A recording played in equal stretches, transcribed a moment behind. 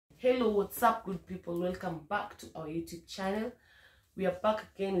Hello, what's up, good people? Welcome back to our YouTube channel. We are back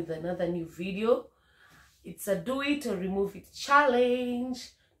again with another new video. It's a do it or remove it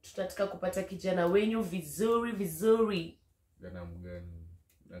challenge. Tunataka kupata kijana wenyu vizuri. Jana mgani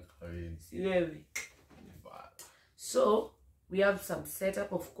na kawini. Si wewe. So, we have some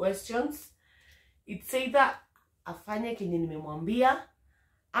setup of questions. It's either afanye kenye nimemwambia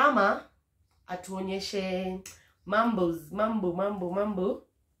ama atuonyeshe mambo.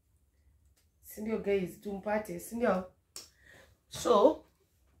 Sindio guys, tumpate, sindio? So,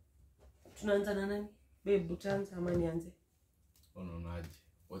 tunaanza na nani? Babe, utaanza ama nianze? Unaonaje?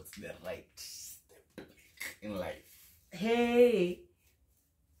 What's the right step in life? Hey,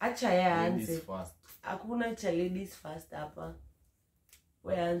 acha ya anze. Ladies first. Hakuna cha ladies first hapa.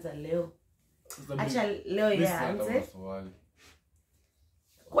 Wewe anza leo. Acha leo ya anze.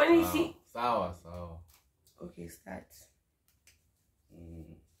 Kwani si? Sawa. Okay, start.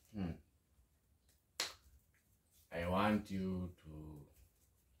 I want you to...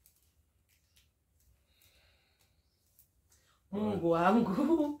 Mungu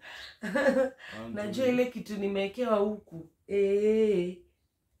wangu. Najua ile kitu nimewekewa huku.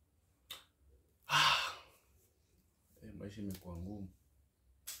 Maisha imekuwa ngumu.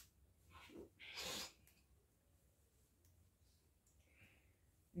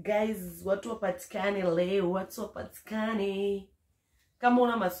 Guys, watu wapatikane leo, watu wapatikane. Kama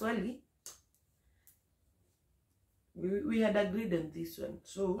una maswali, we had agreed on this one.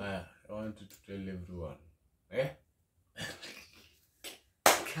 So, I want you to tell everyone.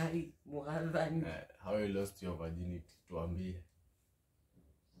 Kai Muadhani. How you lost your virginity, tuambie.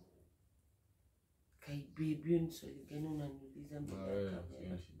 Kai baby, hiyo ni swali gani unaniuliza mbele ya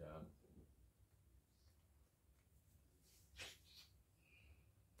kamera? Shida yako.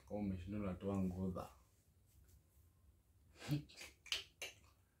 Kama umeshinda unatoa ngoza.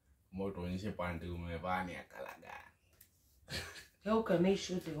 Mbona tuonyeshe pande umevaa ni ya kala gani? How can I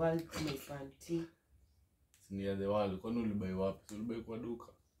show the world my panty? Sini ya the world, kwani ulibai wapi? Ulibai kwa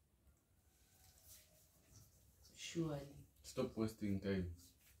duka? Surely. Stop wasting time.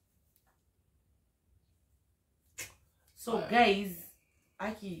 So guys,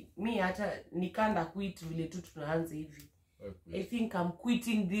 mi hata nikanda quit vile tu tunaanza hivi. I think I'm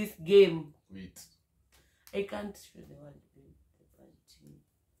quitting this game. Quit. I can't show the world the panty.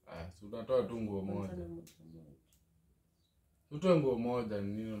 So unatoa tu nguo moja. Utoe nguo moja,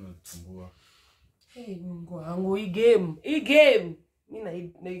 nini unatumbua? Hey, Mungu wangu, hii game. Mi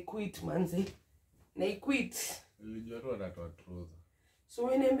na quit manze. Na quit. Nilijua tu atatoa trouser. So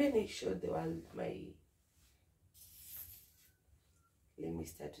whenever I show the world my... Let me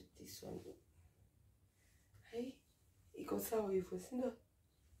start with this one. Hey, iko sawa hivyo, sindio?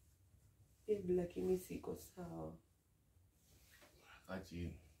 Lakini si iko sawa.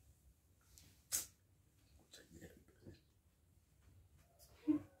 Achini.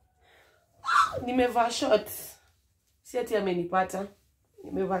 Nimevaa short. Si ati amenipata.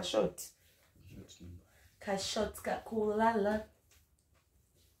 Nimevaa short. Ka short ka kulala.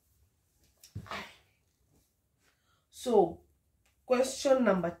 So, question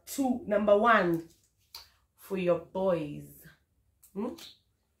number 1 for your boys.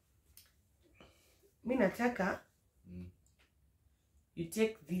 Mi nataka you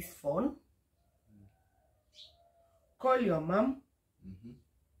take this phone, call your mom,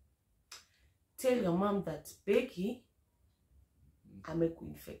 tell your mom that Becky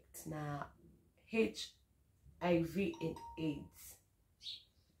amekuinfect na HIV and AIDS.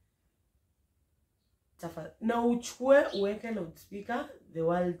 Now uchukue uweke loudspeaker, the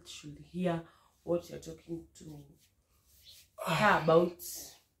world should hear what you're talking to her about.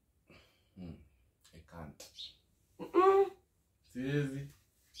 I can't. Siwezi.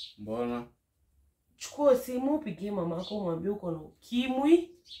 Mbona? Chukua simu, pigie mamako mwambie uko na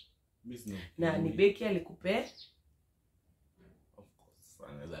ukimwi. Na ni Becky alikupea. Of course,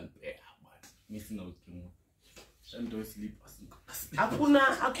 anaweza nipea but mimi sina ukimwi. Ndio sleepers.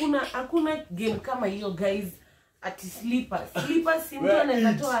 Hakuna game kama hiyo guys. Ati sleepers si mtu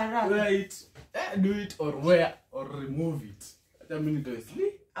anaweza toa haraka. Wait. Do it or wear or remove it. Hata mimi ndio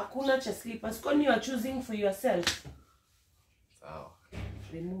sleep. Hakuna cha sleepers. Kwani you are choosing for yourself? Sawa.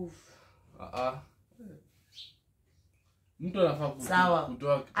 Remove. Mtu anafaa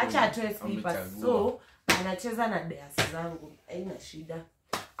kutoa. Acha atoe sleepers. So anacheza na deas zangu. Haina shida.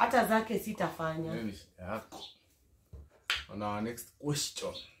 Hata zake sitafanya. Nini shida yako? On our next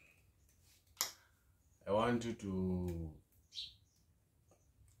question, I want you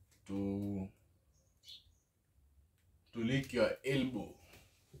to lick your elbow.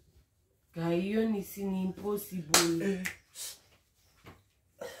 Hiyo ni impossible.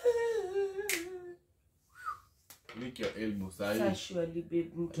 Lick your elbow, sahi. Sasa surely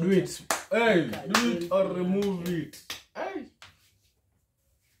babe mtu. Do it. Hey, do it or remove it. Hey.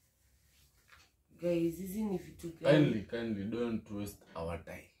 Guys, hizi ni vitu gani? Kindly don't waste our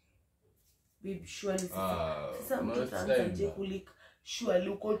time. Babe, surely sasa no, mtu it's ataanza time. kulick. Surely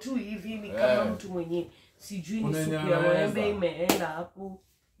uko tu hivi ni kama mtu mwenye sijui ni supu ya Unanyamaza. maembe imeenda hapo.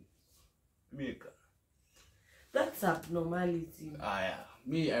 Mika. That's abnormality. Yeah.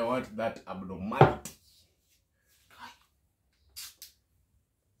 Me, I want that abnormality.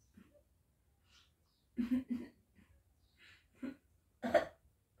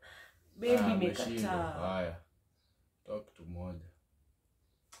 Baby mekataa. Haya. Talk to moja.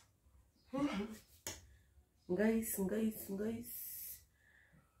 Guys.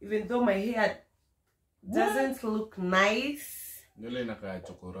 Even though my hair doesn't look nice, Nywele inakaa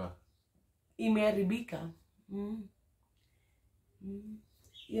chokora. imeharibika.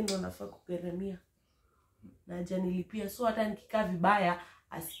 Hiyo ndo nafaa kugaramia. Na haja nilipia, so hata nikikaa vibaya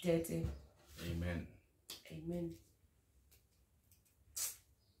asitete. Amen.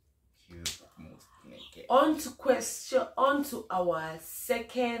 On to our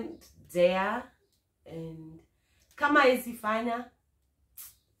second dare, and kama hizi fanya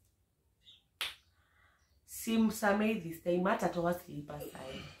simsamei this time, hata toa slippers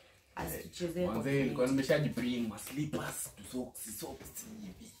sai asicheze kwa Mwanzo nilikuwa nimeshajibring slippers to socks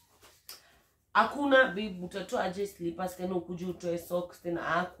hivi. Hakuna babe, utatoa aje slippers tena ukuje utoe socks tena?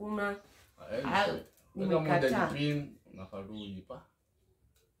 Hakuna. Nimekataa. Nimekata. Unafaruji pa.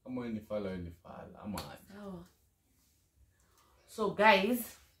 Kama ni fala ama. Sawa. So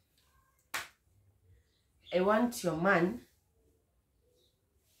guys, I want your man.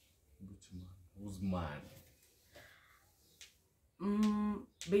 Which man? Who's man?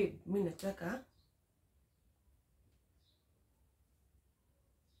 Babe, mimi nataka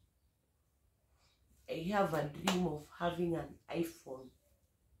I have a dream of having an iPhone.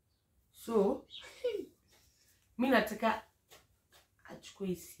 So, mimi nataka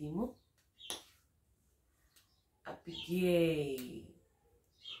achukue simu, apigie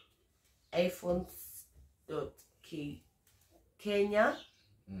iPhones.Kenya.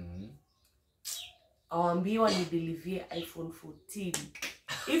 Awambiwa ni deliver iPhone 14.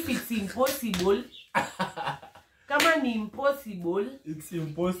 If it's impossible, kama ni impossible, it's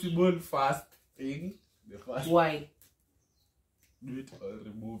impossible fast thing. The first. Why? Do it or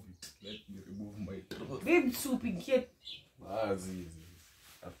remove it. Let me remove my throat. Babe, tupigie. Zizi.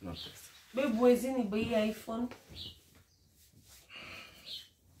 Hakuna pesa. Babe, wezi ni bei iPhone.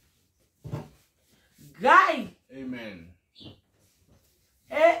 Guy! Amen.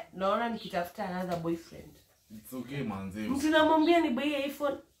 Naona nikitafuta another boyfriend. It's okay, manze. Mtu namwambia ni bei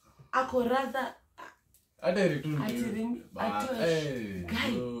iPhone, ako rather Hata return.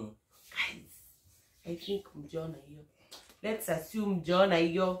 Guys, I think mjona hiyo. Let's assume mjona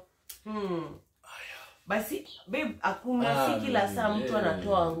hiyo. Basi babe, hakuna si kila saa mtu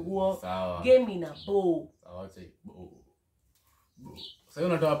anatoa nguo. Game ina bow. Sawa, say bow. So you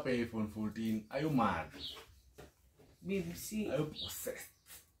unatoa pay iPhone 14. Are you mad? Babe, see. Are you possessed?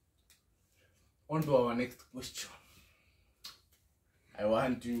 On to our next question. I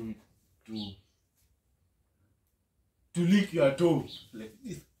want you to lick your toe like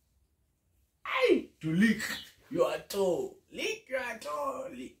this. To lick your toe. Lick your toe.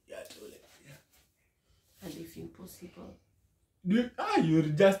 Lick your toe like this. And if impossible, you'll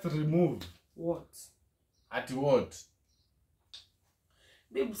just remove. What? At what?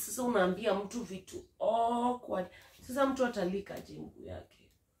 Babe, sasa unaambia mtu vitu awkward. Sasa mtu atalika jengu yake.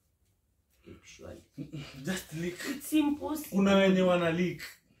 Actually. Just lick. It's impossible. Kuna wenye wana lick.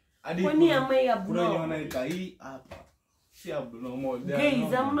 Kwani am I Kuna wenye abnormal? wanaika hii hapa. Si abnormal.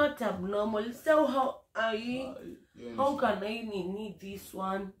 Guys, I'm not abnormal. So how are you? How can I need this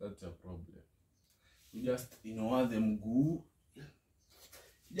one? That's a problem. You just the mguu.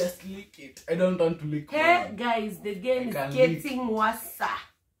 Just lick it. I don't want to lick it. Hey guys, the game is getting worse. I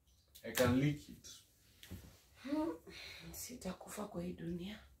can lick it. Sitakufa kwa hii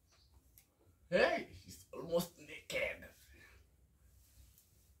dunia. Hey, he's almost naked.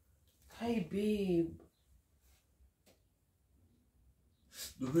 Hi babe.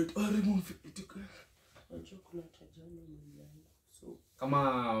 Wait, remove it. Unajua kuna tajana mlango. So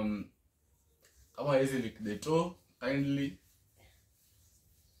Kama hizi lick the toe, kindly.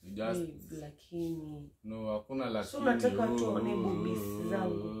 You just babe, lakini no, hakuna lakini. So unataka tuone boobies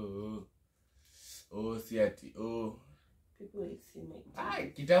zangu. Si ati. People will see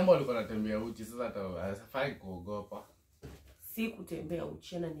my Kitambo alikuwa anatembea uchi, sasa hata safari kuogopa. Si kutembea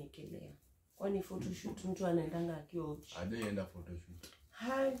uchi na niekelea. Kwani photoshoot mtu anaendanga akiwa uchi? Hajaenda photoshoot.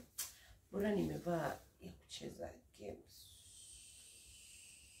 Hai. Bora nimevaa ya kucheza games.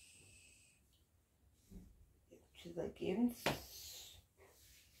 Kucheza games.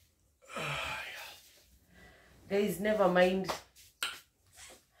 Guys, never mind.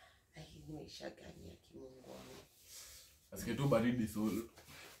 Maisha gani ya kimungu wangu. Asikie tu baridi solo.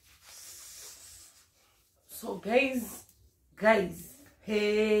 So guys,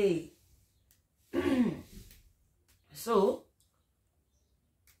 hey. So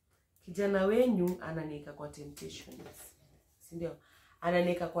kijana wenyu ananiweka kwa temptations. Si ndio?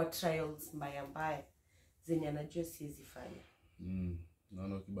 Ananiweka kwa trials mbaya zenye anajua siwezi fanya.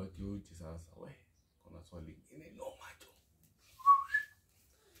 Naona ukibaki uchi sasa we. Kuna swali lingine noma tu.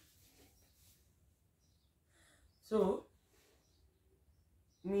 So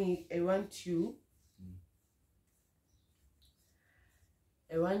me, I want you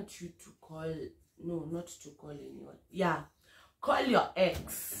to call, no, not to call anyone. Yeah, call your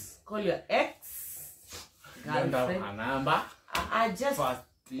ex. Call your ex girlfriend. Don't have a number. I just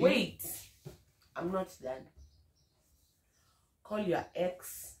wait. I'm not done. Call your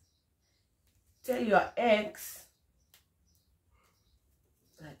ex. Tell your ex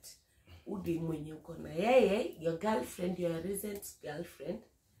that udi mwenye uko na yeye, your girlfriend, your recent girlfriend.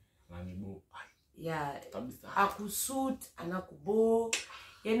 Nanibo. Yeah. Akusuit, anakubo.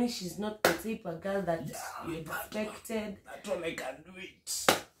 Yani she's not the type of girl that you expected. That's all I can do it.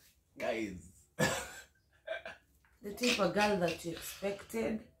 Guys. The type of girl that you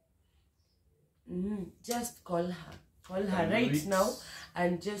expected. Just call her. Call her right now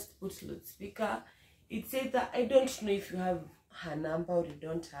and just put loudspeaker. It says that I don't know if you have her number or you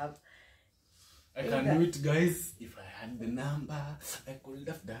don't have. I can do it, guys. If I had the number, I could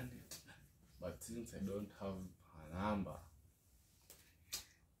have done it. But since I don't have her number,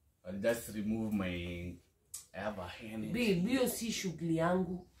 I'll just remove my... I have a hand. Babe, hiyo si shughuli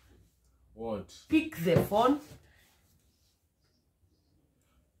yangu. What? Pick the phone.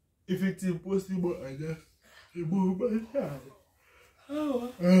 If it's impossible, I just remove my hand.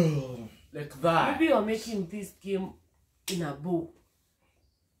 Oh. Like that. Maybe you're making this game in a bow.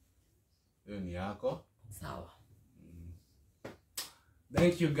 Ni yako. Sawa.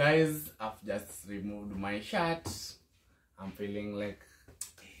 Thank you, guys. I've just removed my shirt. I'm feeling like...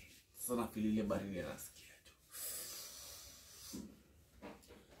 So na feel ile baridi nasikia tu.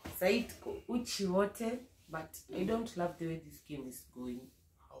 Said uchi wote, but I don't love the way this game is going.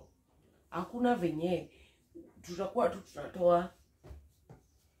 How? Hakuna venye tutakuwa tu tunatoa.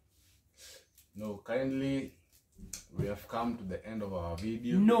 No, kindly, we have come to the end of our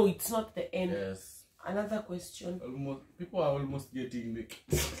video. No, it's not the end. Yes. Another question. People are almost getting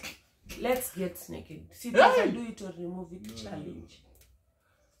naked. Let's get naked. See, does I do it or remove it challenge?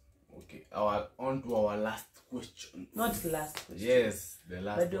 Okay, on to our last question. Not the last question. Yes, the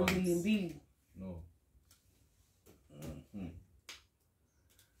last Bado mbili. No.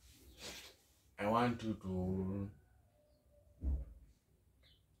 I want you to...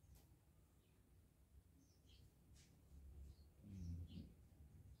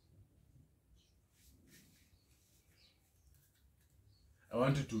 I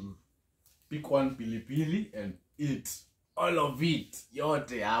want you to pick one pilipili and eat all of it.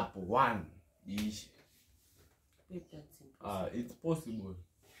 Yote hapo one dish. Babe, that's impossible. It's possible.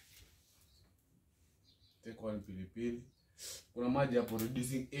 Take one pilipili. Kuna maji hapo,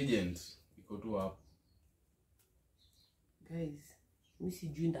 reducing agent iko tu hapo. Guys, mimi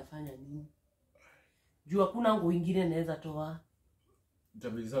sijui ndafanya nini. Juu hakuna nguo nyingine naweza toa.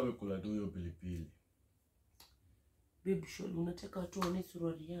 Itabidi kula tu hiyo pilipili. Babe, sholi unataka tuone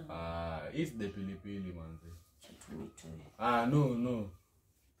suruali yangu. Eat the pilipili manze. Chatu nitoe. No.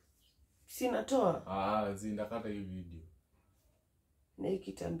 Sina toa. Zindakata hii video. Na hii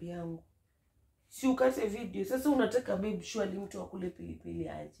kitambi yangu. Si ukate video. Sasa unataka babe sholi mtu akule pilipili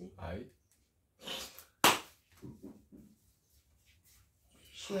aje?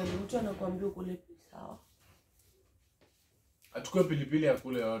 Sholi mtu anakuambia ukule sawa. Achukue pilipili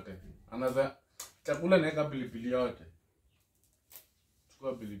akule yote. Anaza chakula naweka pilipili yote.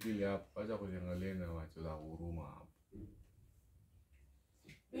 Chukua pilipili hapo, acha kujiangalia na macho za huruma hapo.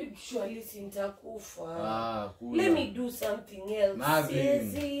 Babe, surely sintakufa. Cool. Let me do something else.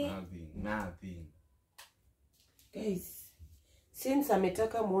 Nothing. Guys, since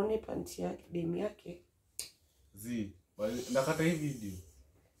ametaka muone panty yake, demi yake. Ndakata hii video.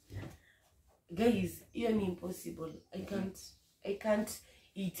 Guys, hiyo ni impossible. I can't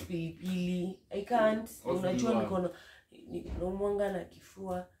eat pilipili. I can't. Unajua niko mwanga na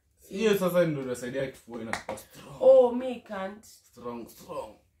kifua. Hiyo sasa ndio inasaidia kifua inakuwa strong. Oh, me can't. Strong.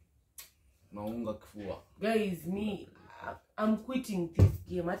 Naunga kifua. Guys, I'm quitting this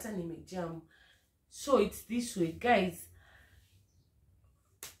game. Hata nimejam. So it's this way, guys.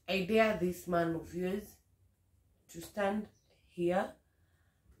 I dare this man of yours to stand here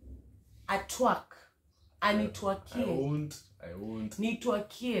at work and I nitwakie. won't.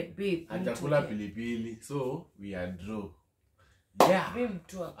 Nitwakie, babe. Hajakula pilipili, so we are draw. Yeah. Babe,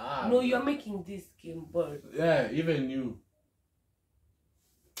 twerk. No, you're making this game boring. Yeah, even you.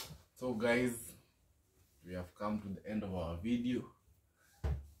 So guys, we have come to the end of our video.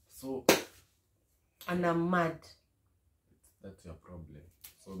 So, and I'm mad. That's your problem.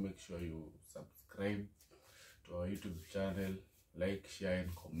 So make sure you subscribe to our YouTube channel, like, share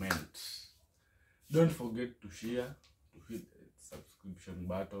and comment. Don't forget to share, to hit the subscription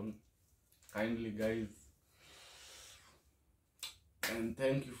button kindly, guys. And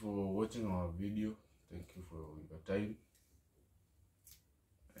thank you for watching our video. Thank you for your time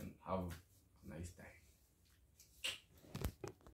and have a nice time.